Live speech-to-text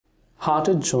how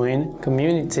to join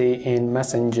community in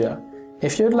Messenger.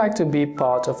 If you'd like to be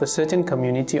part of a certain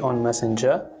community on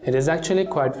Messenger, it is actually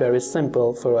quite very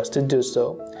simple for us to do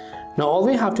so. Now all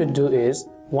we have to do is,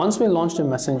 once we launch the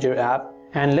Messenger app,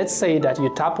 and let's say that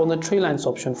you tap on the three lines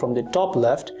option from the top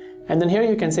left, and then here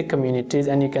you can see communities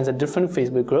and you can see different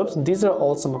Facebook groups. These are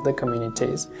all some of the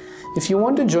communities. If you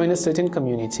want to join a certain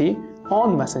community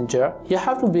on Messenger, you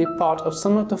have to be part of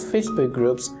some of the Facebook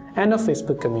groups and a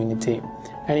Facebook community.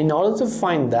 And in order to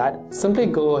find that, simply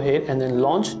go ahead and then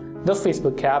launch the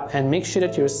Facebook app and make sure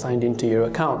that you're signed into your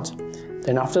account.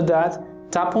 Then after that,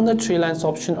 tap on the three lines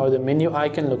option or the menu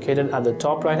icon located at the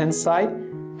top right hand side,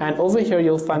 and over here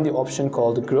you'll find the option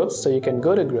called groups, so you can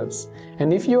go to groups.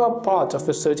 And if you are part of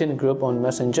a certain group on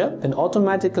Messenger, then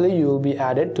automatically you will be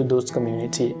added to those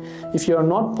community. If you are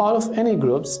not part of any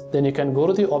groups, then you can go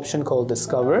to the option called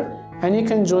discover and you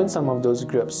can join some of those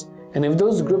groups. And if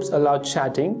those groups allow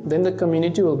chatting, then the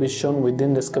community will be shown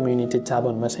within this community tab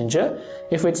on Messenger.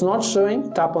 If it's not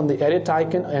showing, tap on the edit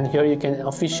icon and here you can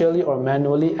officially or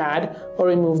manually add or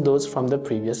remove those from the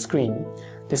previous screen.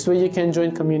 This way you can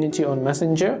join community on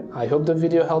Messenger. I hope the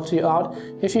video helped you out.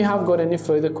 If you have got any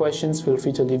further questions, feel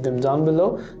free to leave them down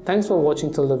below. Thanks for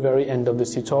watching till the very end of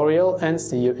this tutorial and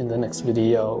see you in the next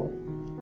video.